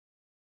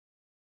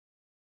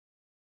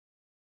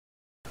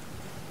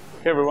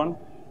Hey everyone,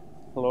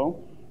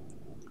 hello.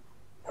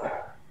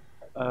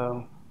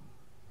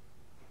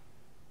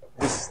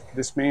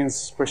 This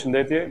means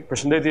Preshendetje.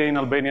 Preshendetje in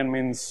Albanian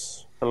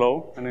means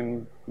hello, and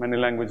in many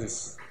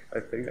languages,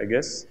 I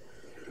guess.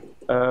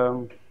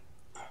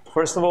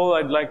 First of all,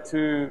 I'd like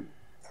to.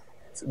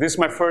 This is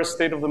my first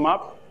state of the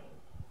map.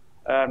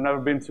 I've never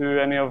been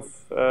to any of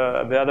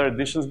the other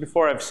editions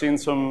before. I've seen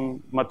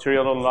some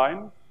material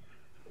online,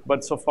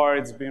 but so far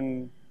it's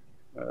been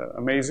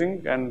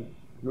amazing, and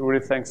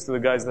really thanks to the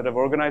guys that have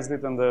organized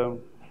it and the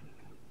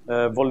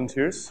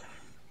volunteers.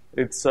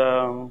 It's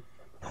being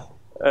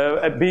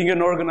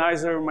an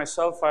organizer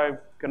myself, I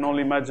can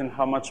only imagine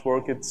how much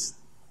work it's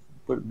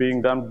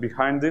being done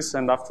behind this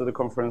and after the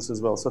conference as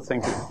well. So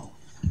thank you.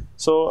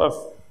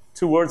 So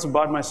 2 words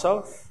about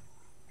myself.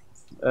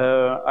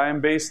 I am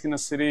based in a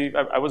city.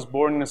 I was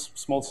born in a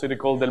small city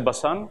called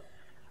Elbasan.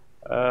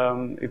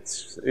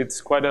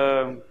 It's quite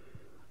a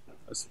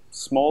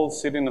small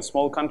city in a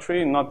small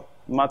country. Not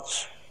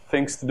much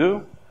things to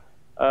do.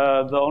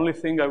 The only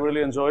thing I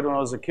really enjoyed when I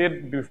was a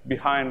kid,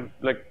 behind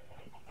like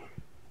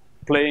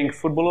playing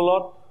football a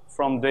lot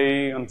from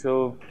day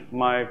until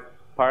my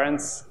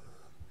parents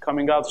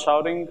coming out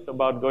shouting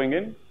about going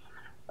in.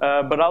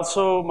 But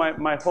also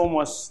my home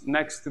was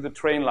next to the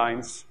train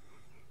lines,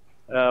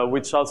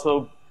 which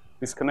also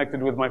is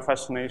connected with my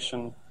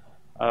fascination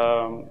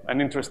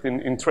and interest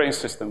in train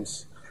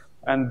systems.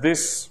 And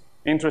this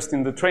interest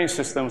in the train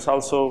systems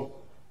also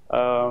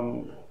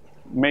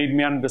made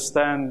me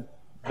understand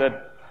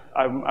that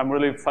I'm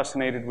really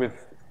fascinated with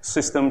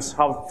systems,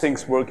 how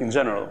things work in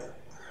general.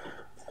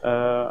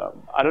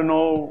 I don't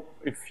know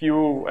if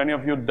any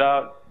of you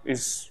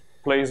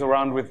plays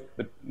around with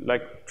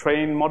like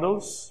train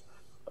models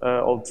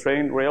or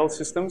train rail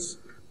systems,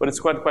 but it's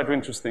quite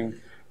interesting.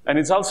 And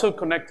it's also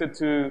connected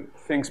to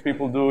things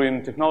people do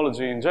in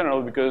technology in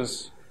general,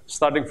 because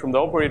starting from the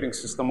operating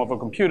system of a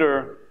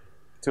computer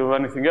to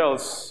anything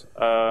else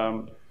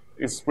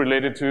is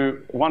related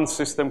to one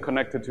system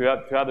connected to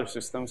other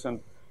systems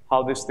and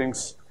how these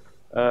things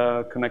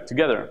connect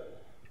together.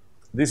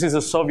 This is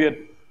a Soviet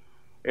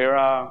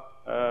era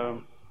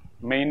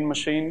main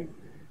machine,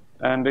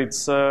 and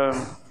it's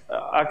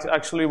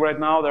actually right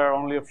now there are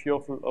only a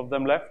few of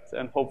them left,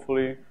 and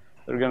hopefully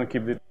they're going to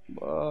keep it.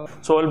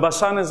 So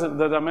Elbasan,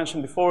 that I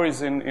mentioned before,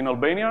 is in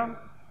Albania.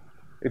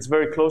 It's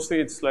very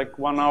closely. It's like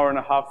 1.5 hours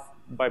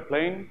by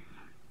plane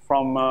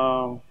from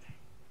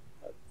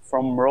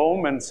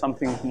Rome, and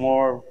something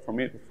more from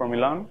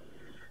Milan.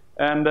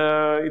 And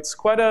it's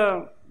quite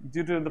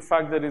due to the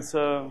fact that it's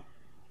a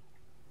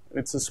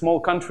small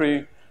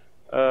country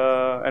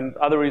and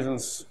other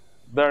reasons.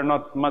 There are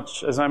not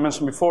much, as I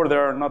mentioned before,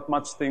 there are not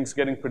much things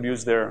getting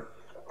produced there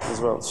as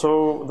well.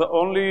 So the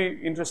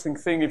only interesting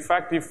thing, in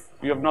fact, if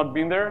you have not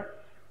been there,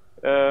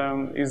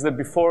 is that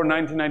before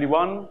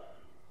 1991,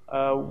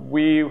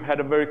 we had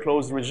a very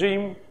closed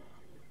regime,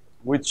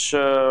 which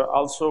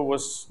also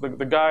was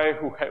the guy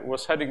who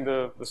was heading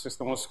the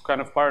system was kind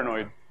of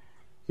paranoid.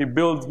 He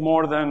built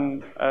more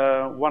than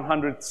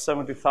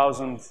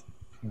 170,000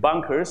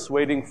 bunkers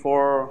waiting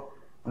for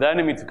the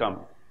enemy to come,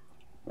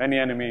 any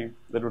enemy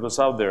that was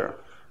out there.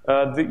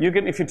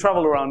 If you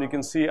travel around, you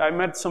can see, I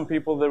met some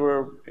people that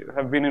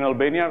have been in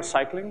Albania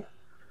cycling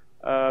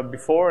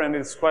before, and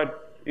it's quite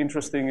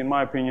interesting, in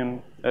my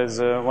opinion, as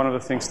one of the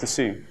things to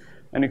see.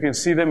 And you can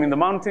see them in the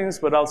mountains,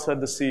 but also at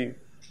the sea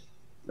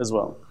as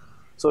well.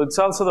 So it's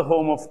also the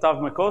home of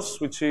tavmekos,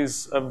 which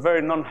is a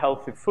very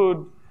non-healthy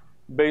food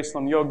based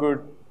on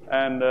yogurt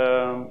and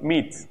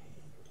meat.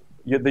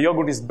 The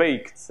yogurt is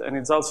baked, and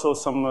it's also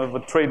some of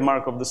a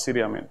trademark of the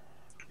city I'm in.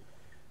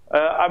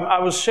 I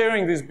was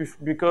sharing this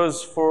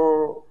because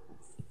for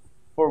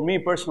me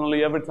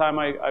personally, every time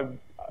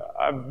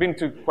I've been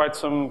to quite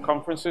some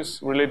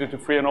conferences related to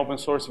free and open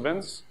source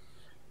events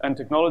and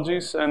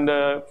technologies, and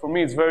for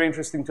me it's very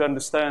interesting to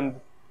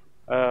understand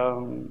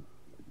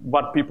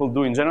what people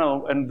do in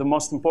general, and the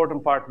most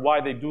important part,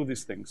 why they do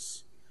these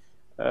things.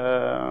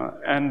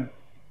 And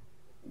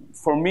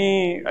for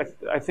me,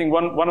 I think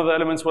one of the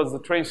elements was the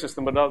train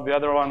system, but the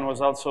other one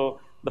was also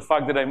the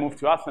fact that I moved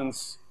to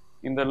Athens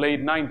in the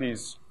late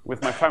 90s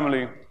with my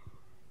family,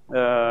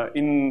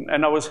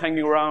 and I was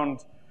hanging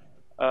around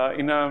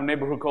in a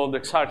neighborhood called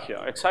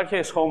Exarchia. Exarchia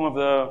is home of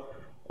a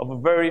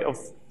very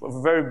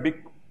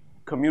big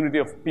community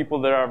of people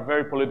that are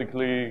very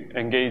politically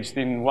engaged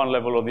in one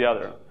level or the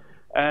other.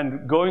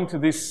 And going to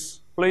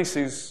these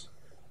places,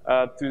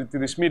 to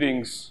these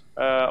meetings,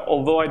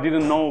 although I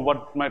didn't know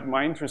what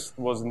my interest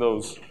was in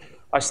those,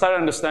 I started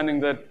understanding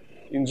that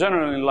in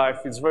general in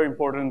life it's very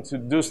important to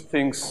do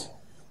things,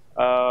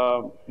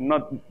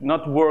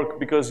 not work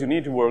because you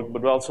need to work,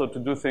 but also to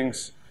do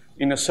things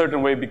in a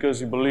certain way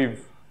because you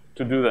believe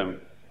to do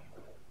them.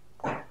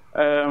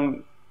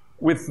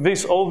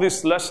 With all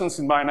these lessons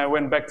in mind, I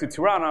went back to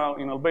Tirana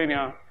in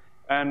Albania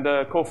and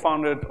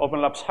co-founded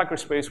Open Labs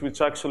Hackerspace, which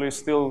actually is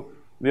still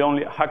the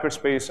only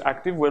hackerspace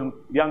active with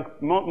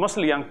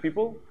mostly young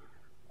people.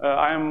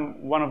 I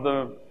am one of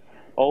the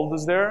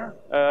oldest there,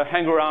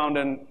 hang around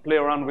and play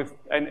around with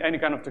any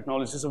kind of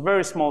technology. It's a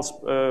very small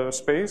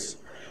space.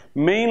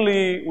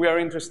 Mainly, we are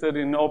interested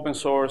in open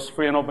source,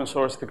 free and open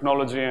source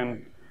technology,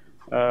 and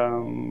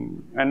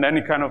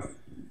any kind of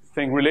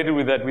thing related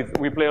with that.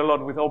 We play a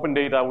lot with open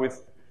data.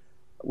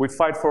 We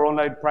fight for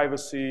online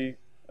privacy,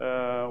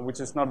 which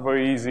is not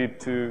very easy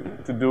to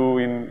do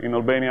in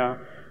Albania,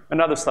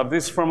 and other stuff.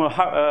 This is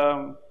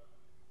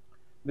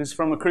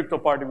from a crypto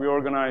party we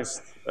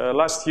organized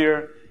last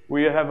year.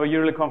 We have a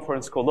yearly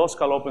conference called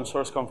OSCAL, Open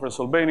Source Conference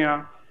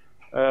Albania,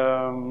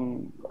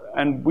 and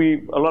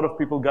a lot of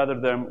people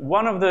gathered there.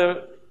 One of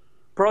the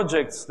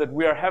projects that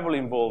we are heavily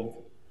involved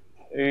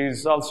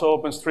is also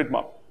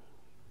OpenStreetMap.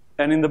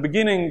 And in the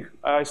beginning,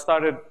 I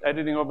started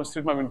editing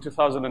OpenStreetMap in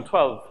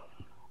 2012.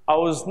 I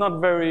was not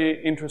very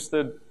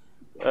interested.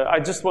 I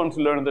just wanted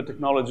to learn the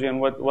technology and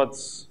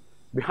what's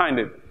behind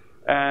it.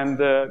 And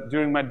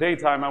during my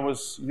daytime, I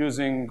was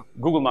using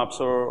Google Maps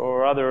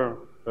or other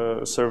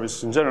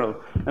services in general.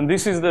 And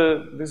this is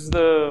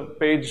the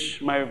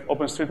page, my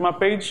OpenStreetMap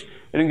page.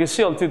 And you can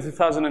see until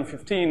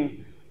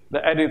 2015,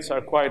 the edits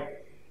are quite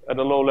at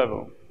a low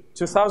level.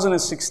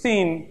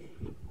 2016,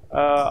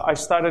 I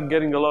started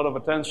getting a lot of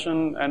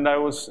attention, and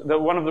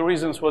one of the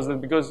reasons was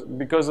that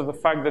because of the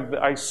fact that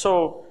I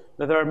saw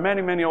that there are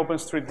many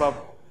OpenStreetMap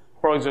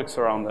projects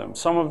around them.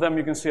 Some of them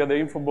you can see at the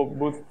info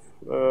booth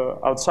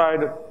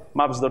outside,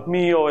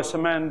 Maps.me,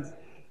 OSMN,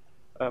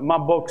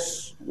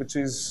 Mapbox, which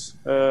is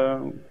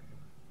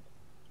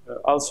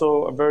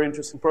also a very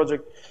interesting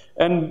project.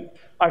 And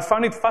I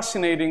find it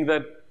fascinating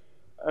that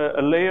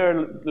a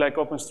layer like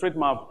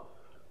OpenStreetMap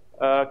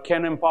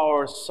can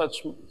empower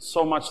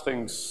so much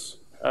things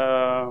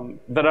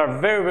that are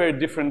very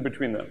different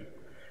between them.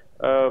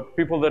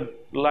 People that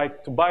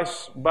like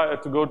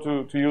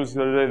to use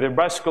their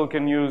bicycle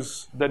can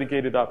use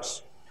dedicated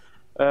apps.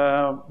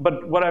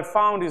 But what I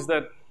found is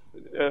that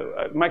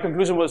my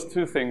conclusion was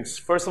two things.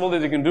 First of all,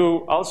 that you can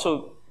do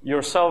also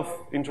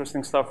yourself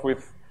interesting stuff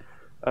with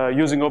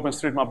using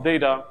OpenStreetMap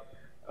data,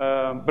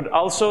 but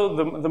also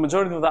the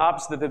majority of the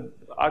apps that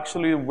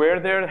actually were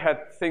there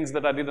had things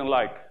that I didn't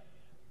like.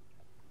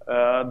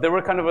 They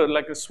were kind of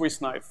like a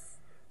Swiss knife.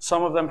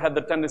 Some of them had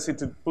the tendency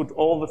to put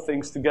all the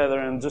things together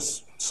and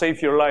just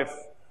save your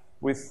life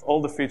with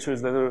all the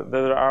features that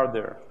are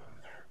there.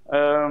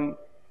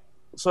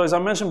 So as I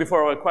mentioned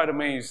before, I was quite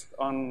amazed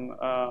on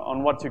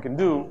what you can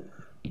do.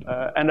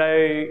 And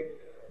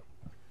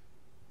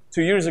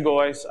 2 years ago,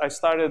 I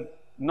started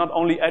not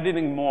only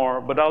editing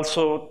more, but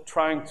also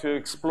trying to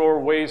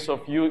explore ways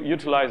of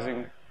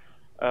utilizing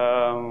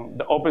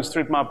the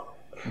OpenStreetMap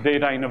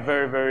data in a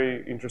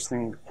very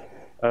interesting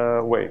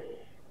way.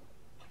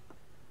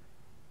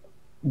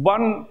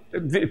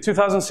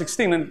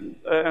 2016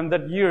 and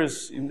that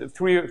years,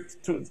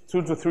 2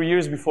 to 3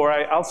 years before,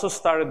 I also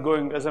started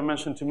going, as I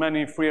mentioned, to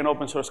many free and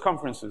open source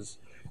conferences.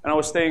 And I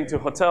was staying to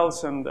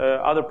hotels and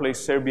other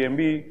places,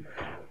 Airbnb.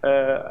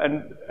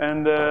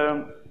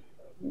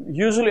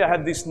 Usually I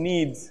had this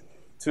need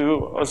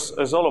to,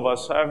 as all of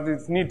us, I have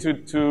this need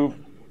to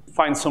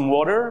find some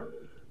water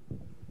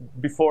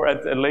before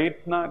at a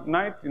late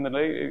night, in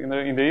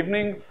the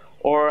evening,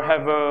 or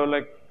have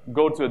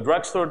go to a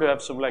drugstore to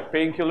have some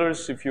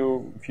painkillers if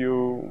you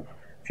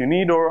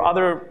need, or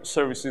other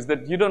services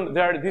that you don't.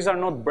 These are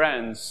not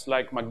brands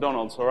like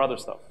McDonald's or other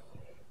stuff.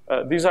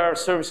 These are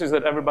services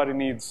that everybody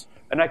needs,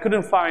 and I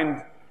couldn't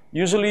find.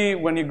 Usually,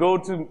 when you go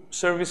to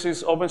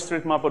services,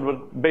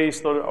 OpenStreetMap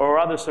based or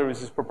other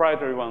services,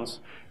 proprietary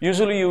ones,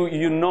 usually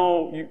you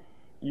know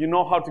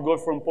how to go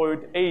from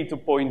point A to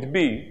point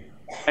B,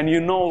 and you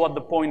know what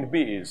the point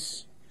B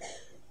is.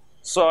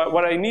 So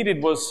what I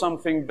needed was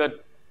something that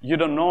you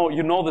don't know.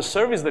 You know the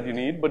service that you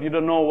need, but you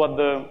don't know what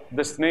the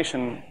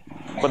destination,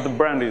 what the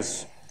brand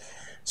is.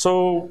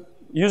 So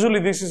usually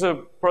this is a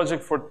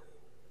project for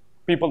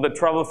people that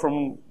travel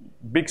from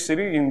big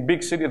cities,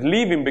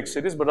 live in big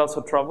cities, but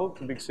also travel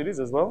to big cities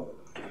as well.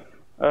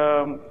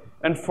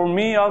 And for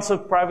me, also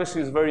privacy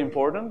is very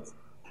important.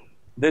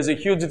 There's a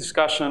huge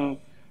discussion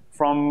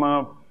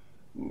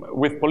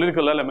with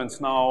political elements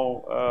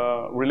now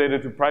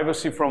related to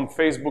privacy, from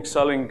Facebook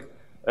selling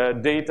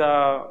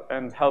data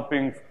and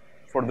helping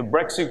for the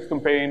Brexit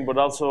campaign, but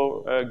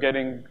also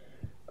getting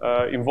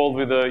involved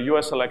with the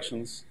US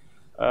elections.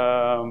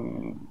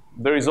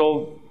 There is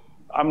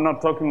I'm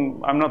not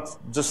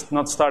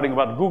starting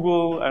about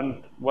Google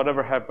and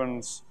whatever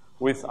happens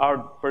with our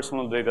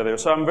personal data there.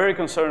 So I'm very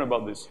concerned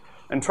about this.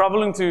 And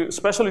traveling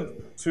especially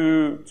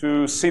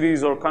to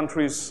cities or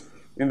countries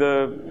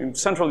in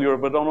Central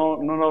Europe, but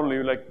not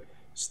only,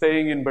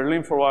 staying in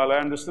Berlin for a while, I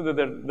understood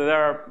that there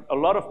are a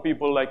lot of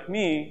people like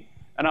me,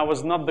 and I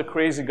was not the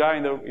crazy guy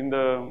in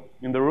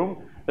the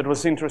room that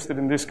was interested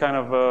in this kind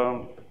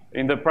of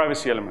in the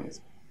privacy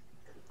element.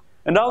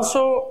 And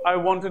also, I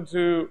wanted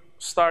to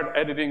start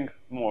editing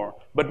more,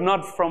 but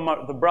not from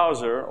the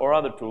browser or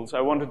other tools.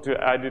 I wanted to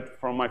edit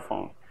from my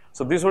phone.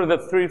 So these were the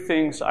three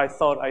things I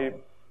thought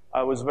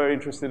I was very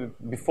interested in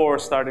before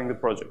starting the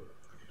project.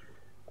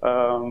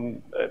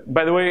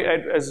 By the way,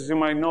 as you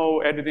might know,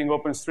 editing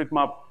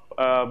OpenStreetMap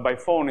by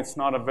phone, it's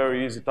not a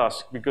very easy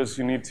task because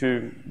you need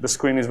to, the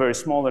screen is very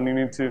small and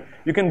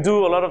you can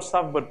do a lot of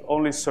stuff, but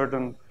only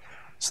certain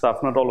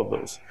stuff, not all of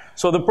those.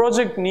 So the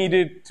project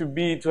needed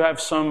to have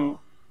some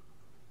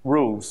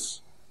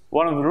rules.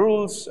 One of the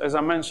rules, as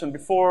I mentioned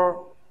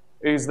before,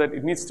 is that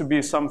it needs to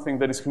be something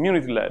that is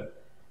community-led.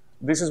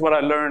 This is what I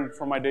learned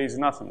from my days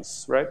in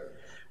Athens, right?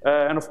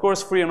 And of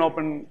course, free and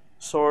open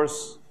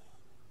source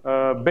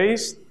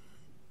based,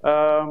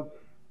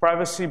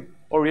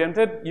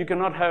 privacy-oriented. You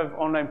cannot have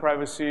online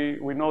privacy,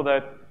 we know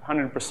that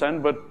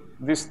 100%, but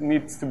this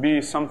needs to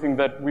be something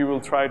that we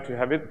will try to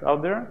have it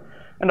out there.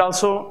 And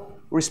also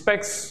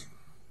respects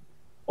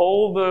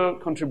all the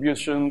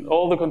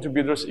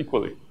contributors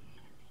equally.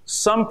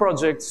 Some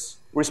projects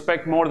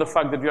respect more the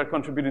fact that you are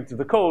contributing to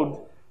the code,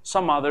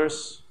 some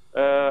others,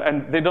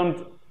 and they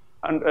don't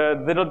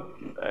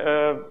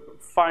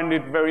find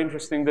it very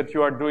interesting that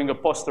you are doing a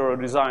poster or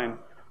design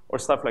or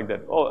stuff like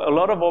that. A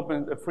lot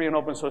of free and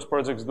open source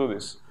projects do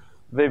this.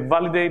 They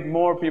validate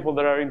more people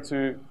that are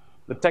into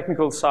the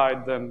technical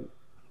side than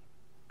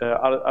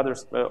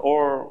others,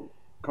 or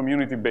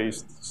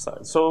community-based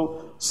side.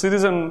 So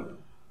CityZen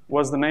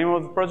was the name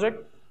of the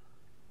project.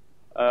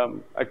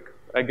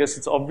 I guess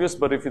it's obvious,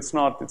 but if it's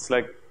not, it's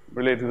like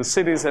related to the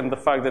cities and the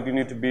fact that you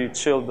need to be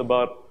chilled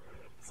about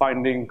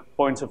finding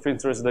points of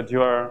interest that you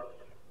are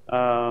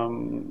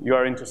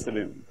interested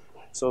in.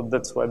 So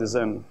that's why the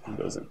Zen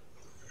goes in.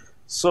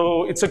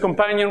 So it's a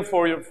companion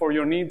for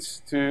your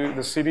needs to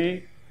the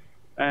city,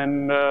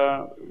 and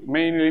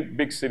mainly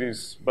big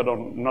cities, but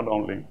not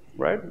only,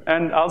 right?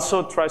 And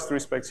also tries to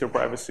respect your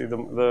privacy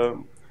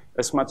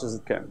as much as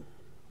it can.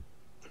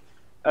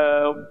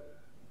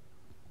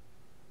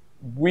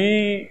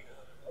 We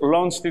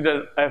launched it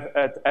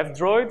at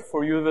F-Droid.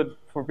 For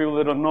people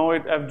that don't know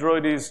it,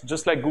 F-Droid is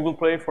just like Google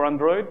Play for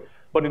Android,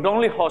 but it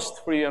only hosts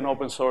free and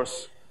open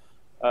source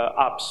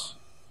apps.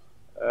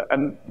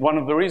 And one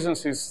of the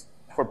reasons is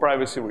for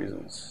privacy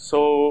reasons.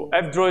 So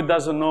F-Droid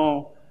doesn't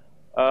know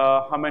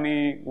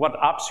what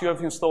apps you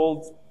have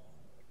installed,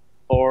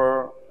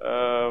 or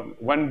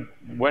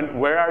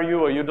where are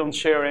you, or you don't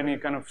share any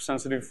kind of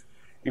sensitive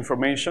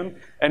information.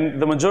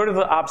 And the majority of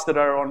the apps that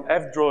are on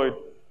F-Droid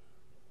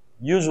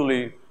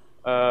usually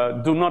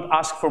do not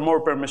ask for more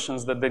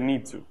permissions than they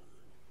need to.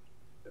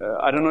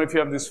 I don't know if you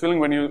have this feeling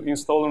when you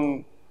install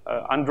an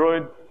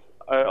Android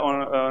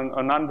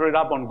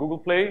app on Google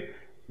Play,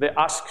 they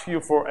ask you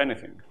for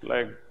anything,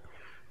 like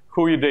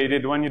who you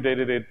dated, when you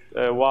dated it,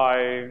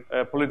 why,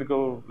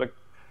 political, like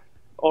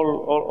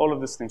all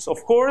of these things.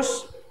 Of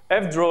course,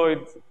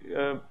 F-Droid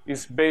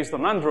is based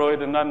on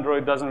Android, and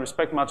Android doesn't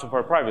respect much of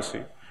our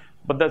privacy.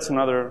 But that's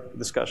another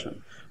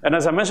discussion. And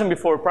as I mentioned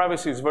before,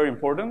 privacy is very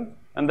important,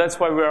 and that's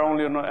why we are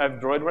only on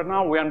F-Droid right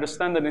now. We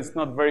understand that it's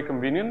not very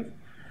convenient,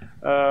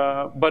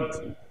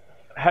 but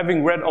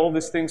having read all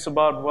these things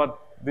about what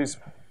these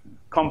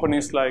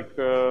companies like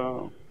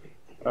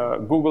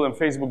Google and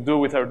Facebook do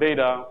with our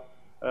data,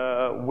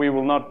 we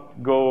will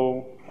not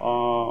go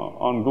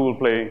on Google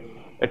Play,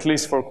 at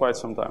least for quite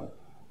some time.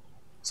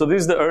 So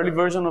this is the early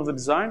version of the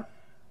design.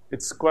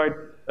 It's quite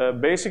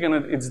basic, and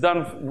it's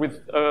done with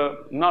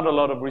not a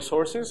lot of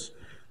resources.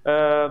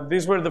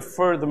 These were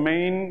the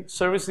main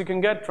services you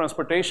can get: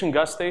 transportation,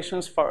 gas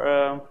stations,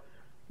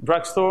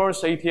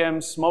 drugstores,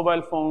 ATMs,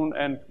 mobile phone,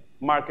 and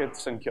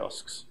markets and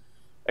kiosks.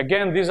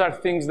 Again, these are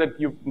things that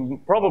you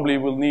probably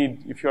will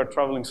need if you are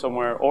traveling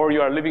somewhere, or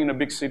you are living in a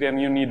big city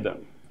and you need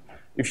them.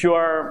 If you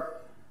are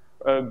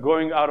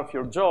going out of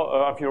your job,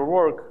 of your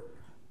work,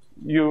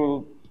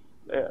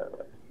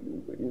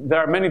 there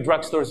are many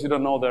drugstores you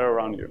don't know that are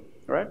around you,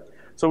 right?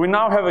 So we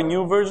now have a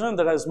new version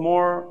that has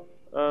more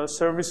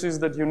services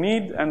that you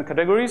need and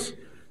categories: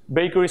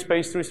 bakeries,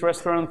 pastries,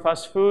 restaurant,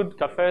 fast food,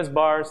 cafes,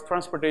 bars,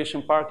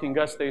 transportation, parking,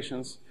 gas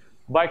stations,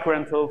 bike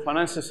rental,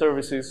 financial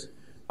services.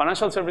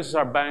 Financial services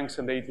are banks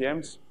and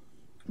ATMs.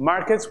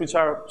 Markets, which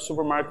are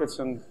supermarkets,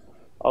 and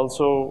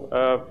also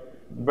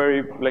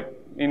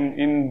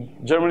in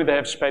Germany they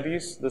have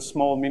Spätis, the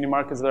small mini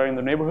markets that are in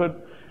the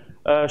neighborhood.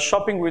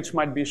 Shopping, which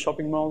might be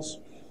shopping malls,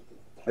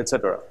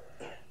 etc.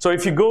 So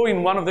if you go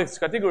in one of these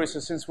categories,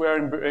 and since we are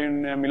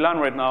in Milan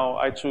right now,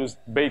 I choose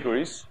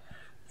bakeries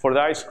for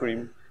the ice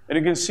cream. And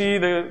you can see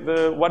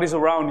what is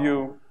around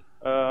you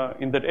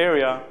in that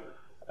area,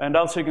 and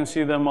also you can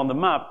see them on the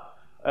map.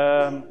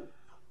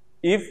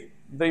 If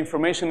the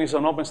information is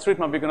on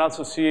OpenStreetMap, you can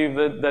also see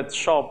if that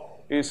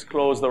shop is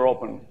closed or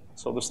open,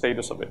 so the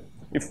status of it.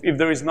 If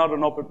there is not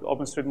an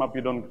OpenStreetMap,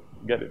 you don't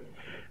get it.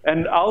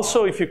 And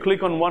also, if you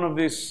click on one of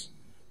these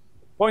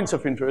points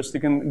of interest, you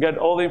can get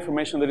all the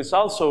information that is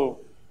also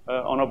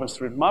on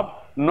OpenStreetMap.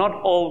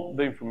 Not all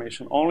the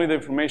information, only the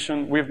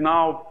information. We've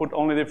now put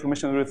only the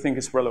information that we think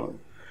is relevant.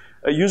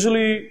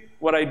 Usually,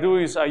 what I do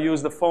is I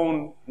use the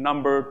phone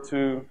number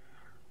to,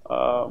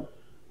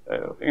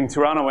 in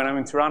Tirana, when I'm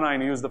in Tirana, I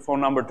use the phone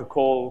number to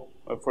call,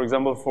 for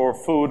example, for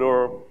food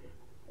or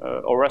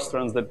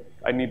restaurants that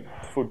I need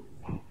food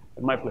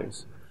at my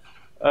place.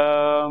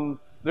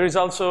 There is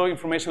also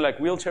information like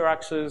wheelchair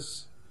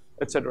access,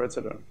 etc.,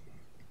 etc.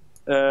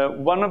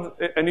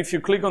 And if you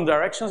click on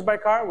directions by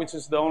car, which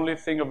is the only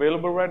thing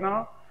available right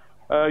now,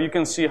 you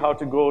can see how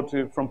to go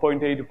from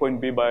point A to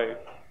point B by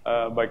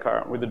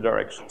car with the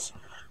directions.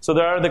 So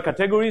there are the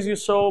categories you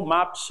saw: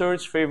 map,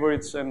 search,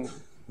 favorites, and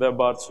the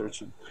about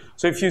searching.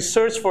 So if you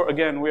search for,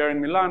 again, we are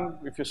in Milan,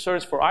 if you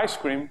search for ice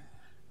cream,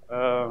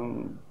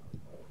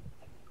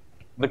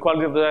 the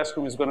quality of the ice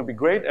cream is going to be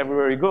great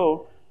everywhere you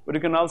go, but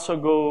you can also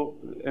go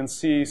and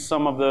see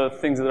some of the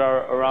things that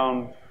are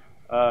around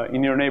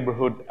in your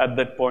neighborhood at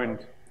that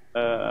point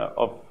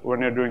of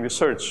when you're doing the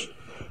search.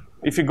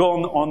 If you go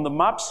on the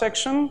map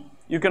section,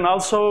 you can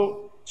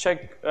also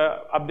check,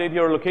 update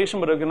your location,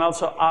 but you can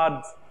also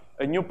add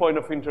a new point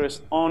of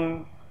interest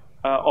on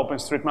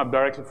OpenStreetMap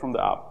directly from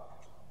the app.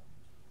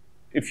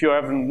 If you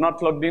have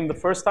not logged in the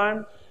first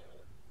time,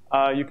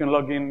 you can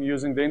log in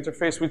using the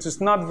interface, which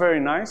is not very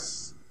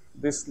nice.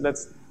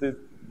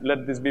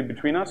 Let this be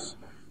between us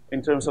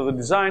in terms of the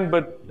design,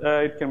 but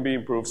it can be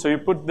improved. So you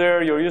put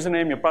there your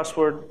username, your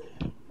password,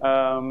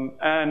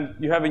 and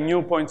you have a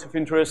new point of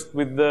interest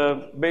with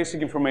the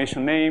basic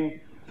information: name,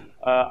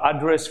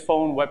 address,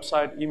 phone,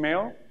 website,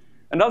 email.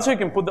 And also you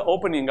can put the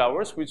opening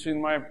hours, which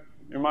in my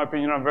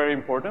opinion are very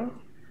important.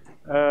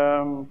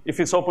 If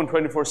it's open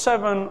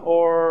 24/7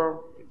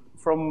 or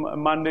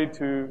from Monday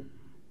to,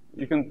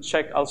 you can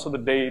check also the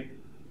date,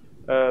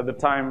 the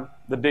time,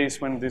 the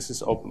days when this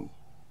is open.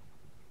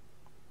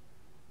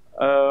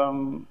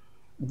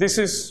 This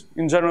is,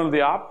 in general, the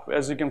app,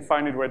 as you can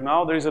find it right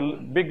now. There is a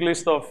big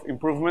list of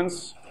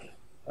improvements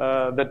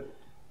that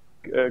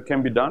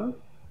can be done.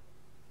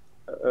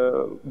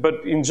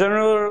 But in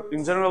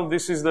general,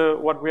 this is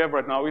what we have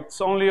right now.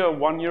 It's only a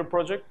one-year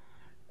project,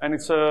 and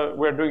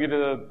we're doing it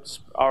at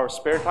our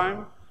spare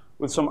time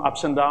with some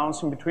ups and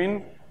downs in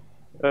between.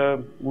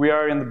 We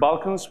are in the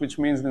Balkans, which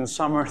means in the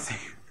summer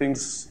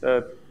things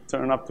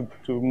turn up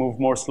to move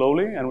more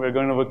slowly, and we're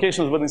going on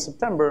vacations. But in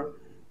September,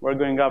 we're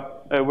going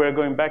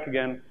back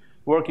again,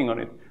 working on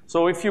it.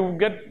 So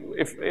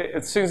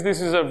since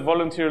this is a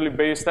voluntarily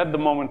based at the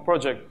moment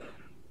project,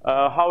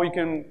 how you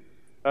can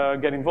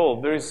get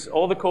involved?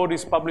 All the code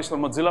is published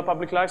on Mozilla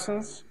Public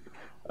License,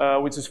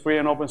 which is free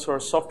and open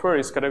source software.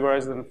 It's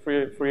categorized in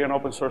free and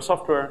open source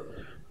software,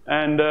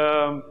 and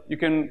you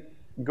can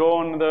go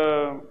on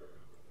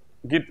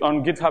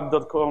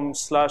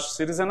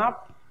github.com/CityZen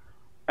app,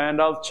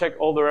 and I'll check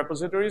all the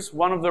repositories.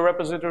 One of the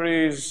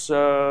repositories,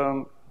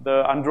 the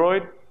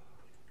Android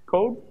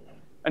code,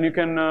 and you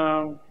can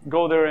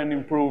go there and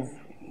improve.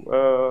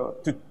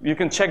 You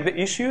can check the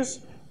issues,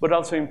 but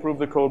also improve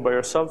the code by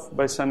yourself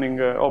by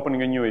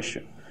opening a new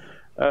issue.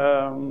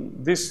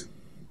 These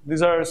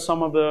are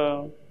some of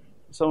the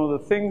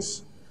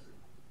things.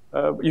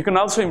 You can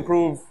also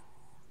improve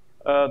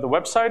the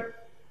website.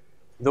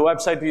 The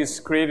website is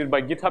created by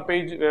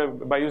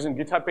by using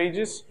GitHub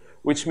pages,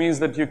 which means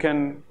that you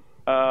can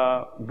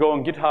go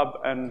on GitHub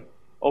and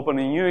open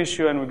a new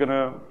issue, and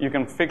you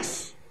can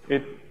fix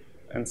it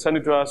and send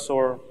it to us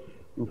or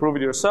improve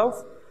it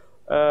yourself.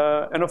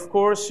 And of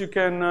course, you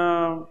can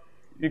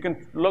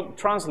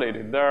translate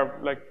it. There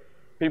are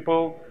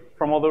people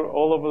from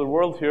all over the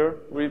world here,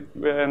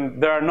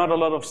 and there are not a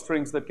lot of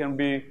strings that can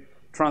be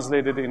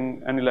translated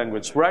in any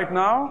language. Right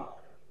now,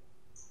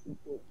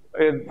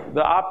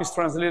 the app is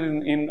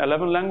translated in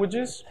 11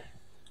 languages,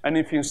 and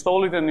if you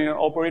install it and your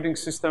operating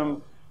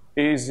system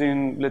is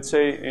in, let's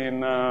say,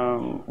 in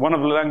one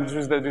of the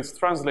languages that is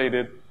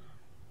translated,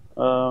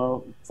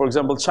 for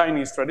example,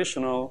 Chinese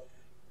traditional,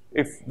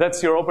 if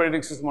that's your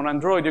operating system on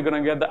Android, you're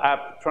going to get the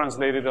app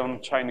translated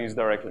on Chinese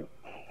directly.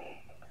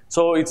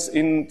 So it's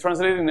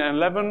translated in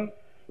 11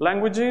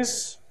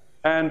 languages,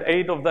 and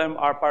 8 of them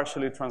are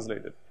partially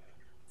translated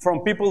from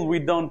people we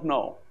don't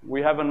know.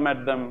 We haven't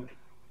met them.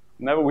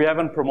 We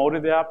haven't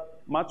promoted the app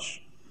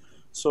much.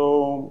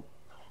 So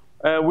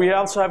we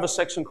also have a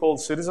section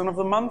called Citizen of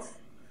the Month,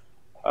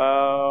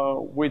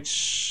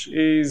 which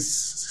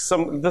is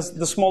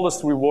the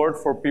smallest reward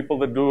for people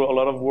that do a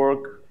lot of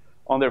work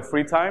on their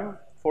free time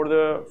for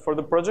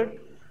the project.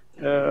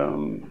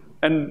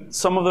 And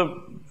some of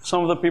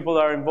the people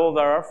that are involved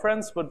are our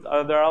friends, but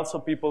there are also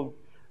people.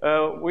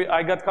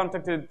 I got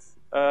contacted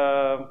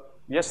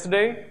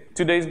yesterday,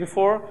 2 days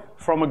before,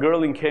 from a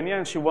girl in Kenya,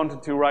 and she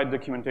wanted to write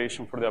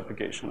documentation for the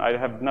application. I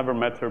have never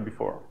met her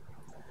before.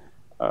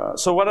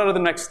 So what are the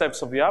next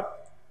steps of the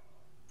app,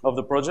 of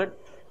the project?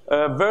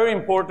 Very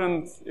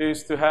important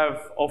is to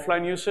have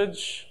offline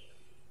usage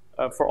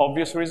for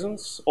obvious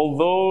reasons.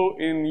 Although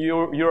in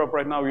Europe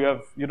right now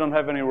you don't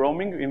have any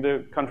roaming in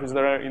the countries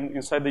that are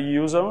inside the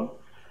EU zone.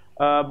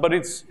 But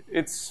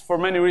it's for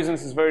many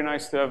reasons it's very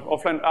nice to have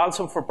offline.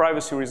 Also for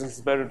privacy reasons,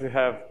 it's better to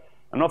have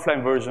an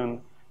offline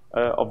version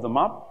of the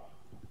map.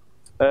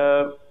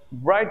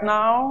 Right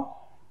now,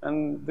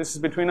 and this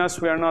is between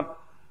us, we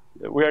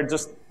are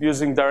just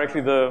using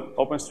directly the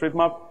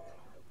OpenStreetMap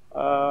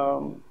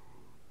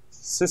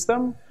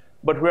system,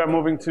 but we are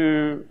moving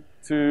to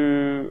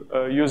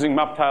using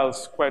map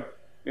tiles quite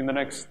in the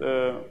next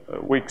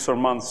weeks or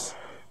months,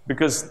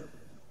 because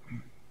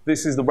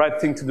this is the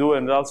right thing to do,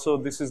 and also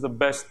this is the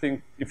best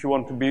thing if you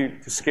want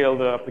to scale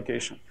the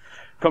application.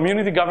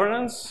 Community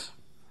governance.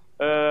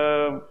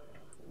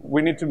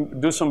 We need to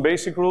do some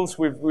basic rules.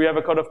 We have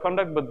a code of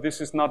conduct, but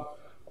this is not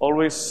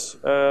always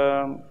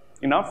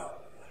enough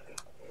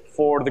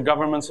for the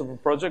governance of a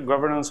project.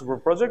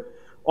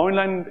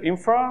 Online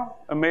infra,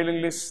 a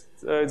mailing list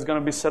is going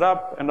to be set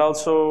up, and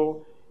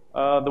also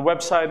the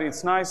website.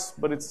 It's nice,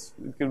 but it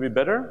can be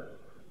better.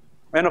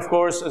 And of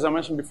course, as I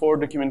mentioned before,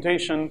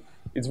 documentation.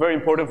 It's very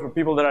important for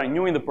people that are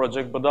new in the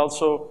project, but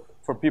also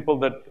for people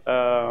that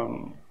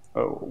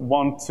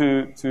want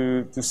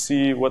to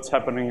see what's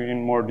happening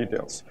in more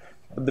details.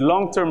 The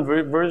long-term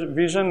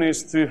vision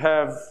is to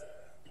have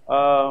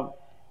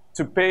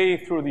to pay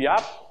through the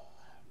app.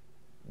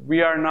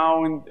 We are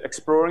now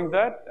exploring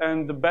that,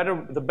 and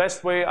the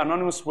best way,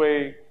 anonymous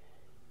way,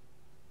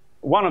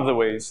 one of the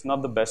ways,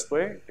 not the best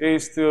way,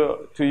 is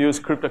to use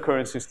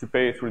cryptocurrencies to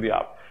pay through the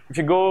app. If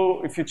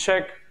you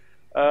check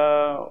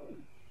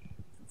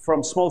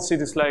from small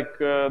cities like,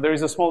 there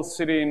is a small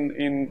city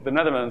in the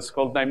Netherlands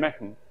called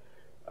Nijmegen,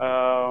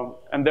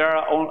 and there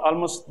are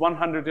almost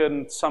 100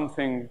 and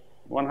something,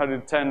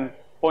 110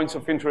 points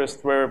of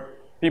interest where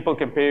people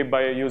can pay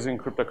by using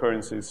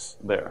cryptocurrencies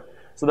there.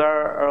 So there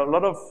are a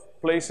lot of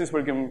places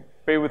where you can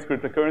pay with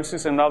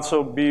cryptocurrencies and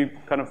also be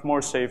kind of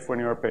more safe when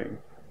you're paying.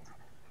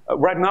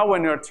 Right now,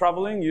 when you're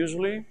traveling,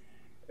 usually,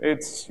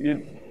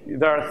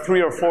 there are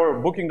 3 or 4,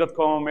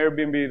 Booking.com,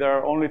 Airbnb, there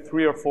are only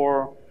 3 or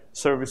 4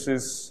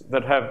 services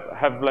that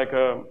have like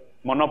a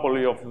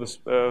monopoly of this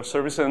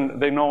service,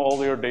 and they know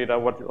all your data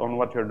on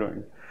what you're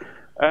doing.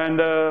 And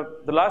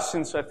the last,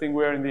 since I think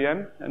we're in the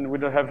end and we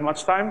don't have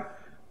much time,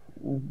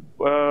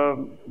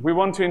 we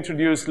want to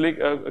introduce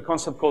a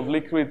concept called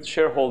liquid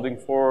shareholding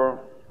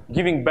for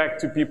giving back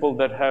to people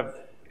that have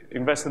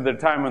invested their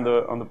time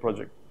on the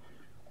project.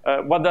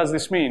 What does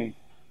this mean?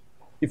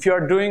 If you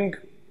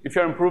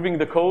are improving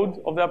the code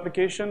of the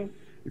application,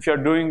 if you are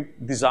doing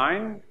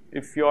design,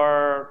 if you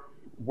are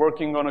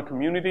working on a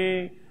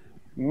community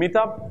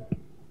meetup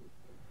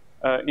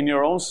in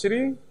your own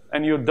city,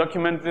 and you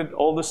documented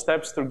all the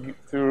steps through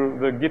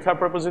the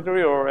GitHub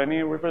repository or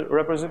any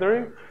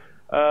repository,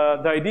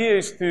 the idea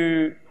is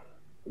to,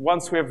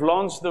 once we have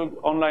launched the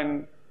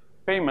online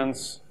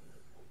payments,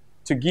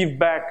 to give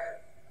back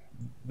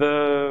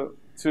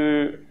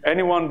to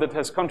anyone that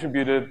has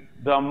contributed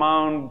the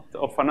amount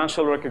of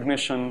financial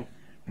recognition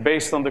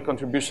based on the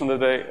contribution that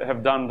they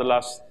have done the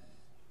last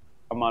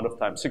amount of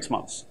time, 6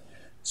 months.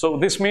 So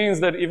this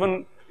means that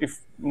even if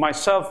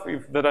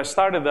that I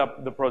started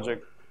the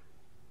project,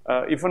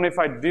 even if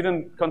I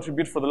didn't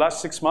contribute for the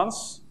last 6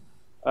 months,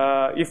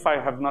 if I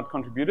have not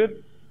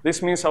contributed,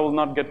 this means I will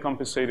not get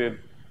compensated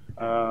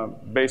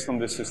based on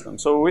this system.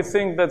 So we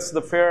think that's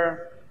the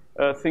fair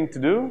thing to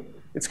do.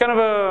 It's kind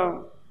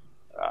of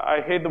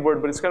I hate the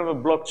word, but it's kind of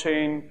a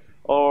blockchain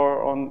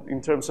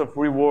in terms of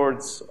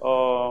rewards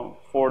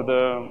for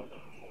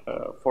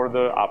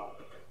the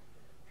app.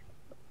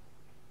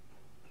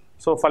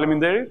 So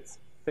faleminderit,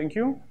 thank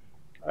you.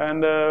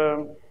 And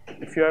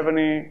if you have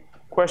any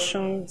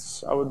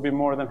questions, I would be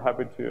more than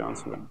happy to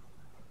answer them.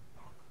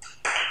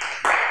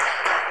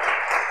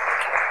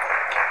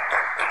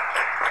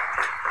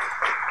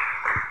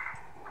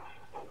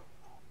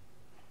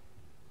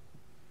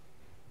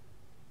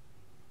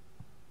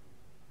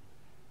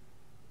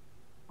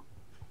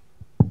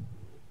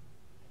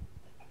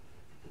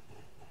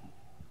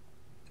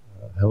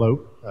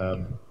 Hello.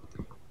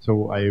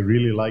 So I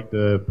really like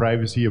the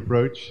privacy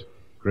approach.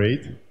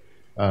 Great.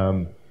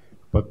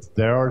 But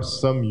there are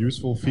some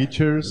useful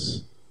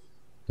features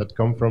that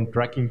come from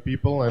tracking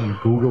people, and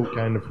Google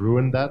kind of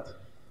ruined that.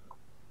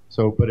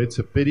 So, but it's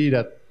a pity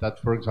that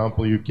for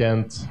example, you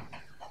can't,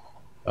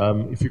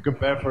 if you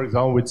compare, for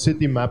example, with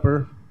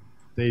CityMapper,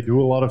 they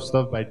do a lot of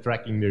stuff by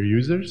tracking their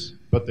users,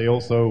 but they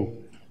also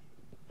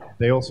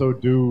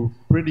do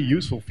pretty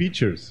useful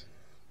features.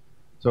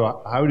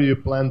 So how do you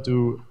plan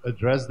to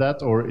address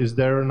that, or is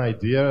there an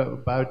idea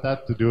about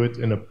that, to do it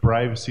in a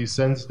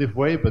privacy-sensitive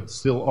way, but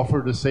still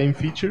offer the same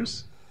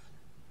features?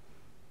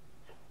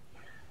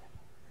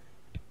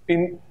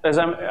 As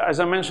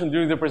I mentioned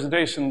during the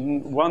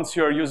presentation, once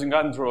you are using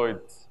Android,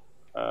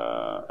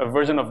 a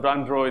version of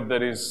Android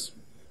that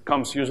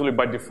comes usually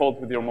by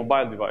default with your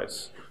mobile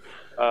device,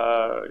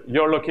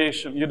 your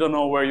location, you don't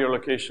know where your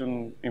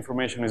location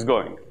information is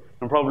going,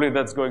 and probably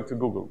that's going to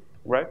Google,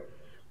 right?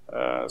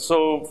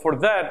 So for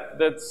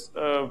that's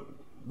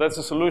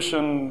a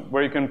solution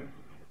where you can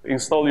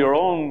install your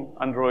own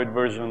Android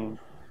version,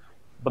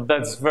 but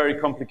that's very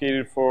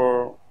complicated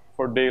for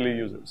daily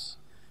users.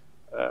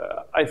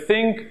 I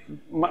think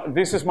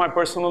this is my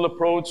personal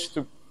approach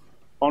to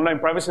online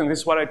privacy, and this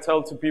is what I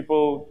tell to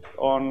people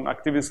on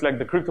activities like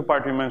the crypto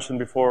party you mentioned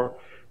before,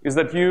 is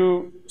that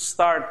you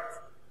start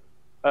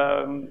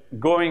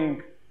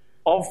going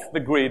off the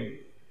grid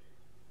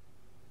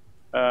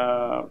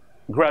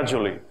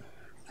gradually.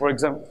 For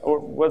example, or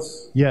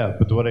what's... Yeah,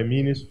 but what I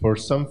mean is, for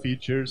some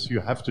features, you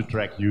have to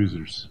track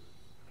users.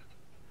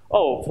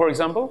 Oh, for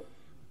example?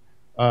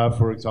 Yeah,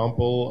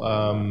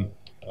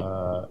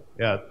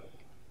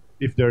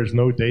 if there's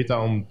no data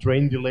on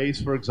train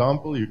delays, for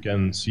example, you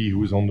can see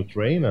who's on the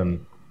train,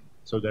 and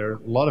So there are a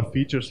lot of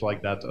features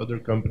like that. Other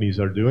companies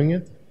are doing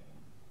it.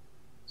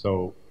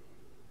 So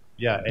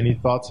yeah, any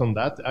thoughts on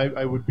that?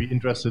 I would be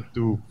interested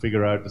to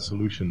figure out the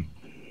solution.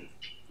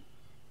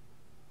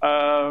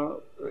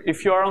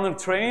 If you are on a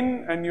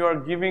train and you are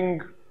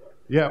giving...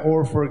 Yeah,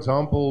 or for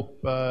example,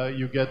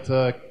 you get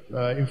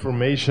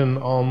information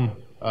on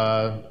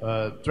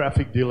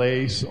traffic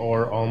delays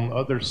or on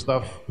other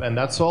stuff, and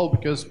that's all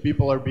because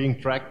people are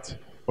being tracked,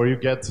 or you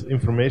get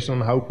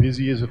information on how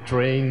busy is a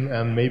train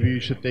and maybe you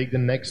should take the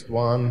next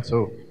one.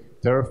 So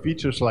there are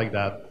features like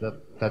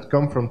that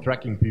come from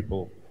tracking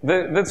people.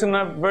 That's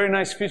a very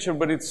nice feature,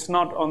 but it's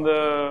not on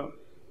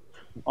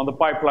the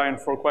pipeline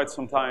for quite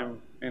some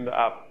time in the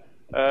app.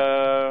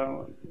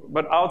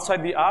 But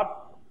outside the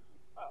app,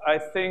 I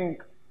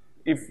think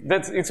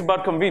it's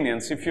about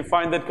convenience. If you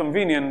find that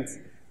convenient,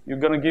 you're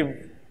going to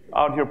give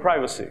out your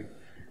privacy.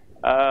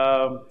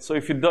 So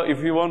if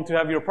you want to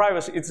have your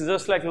privacy, it's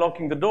just like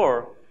locking the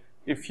door.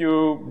 If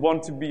you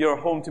want your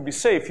home to be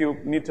safe, you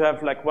need to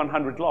have like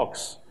 100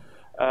 locks.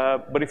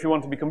 But if you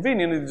want to be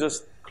convenient, you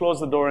just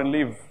close the door and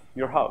leave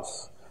your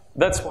house.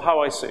 That's how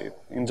I see it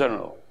in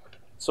general.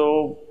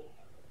 So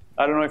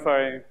I don't know if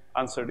I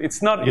answered.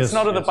 It's not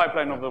in the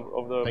pipeline of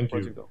the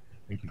project though.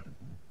 Thank you.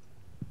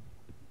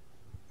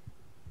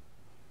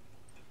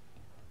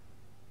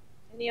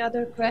 Any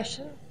other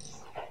questions?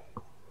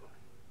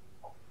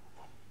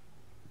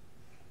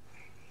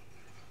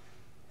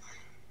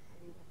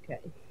 Okay.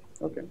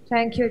 Okay.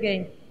 Thank you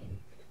again.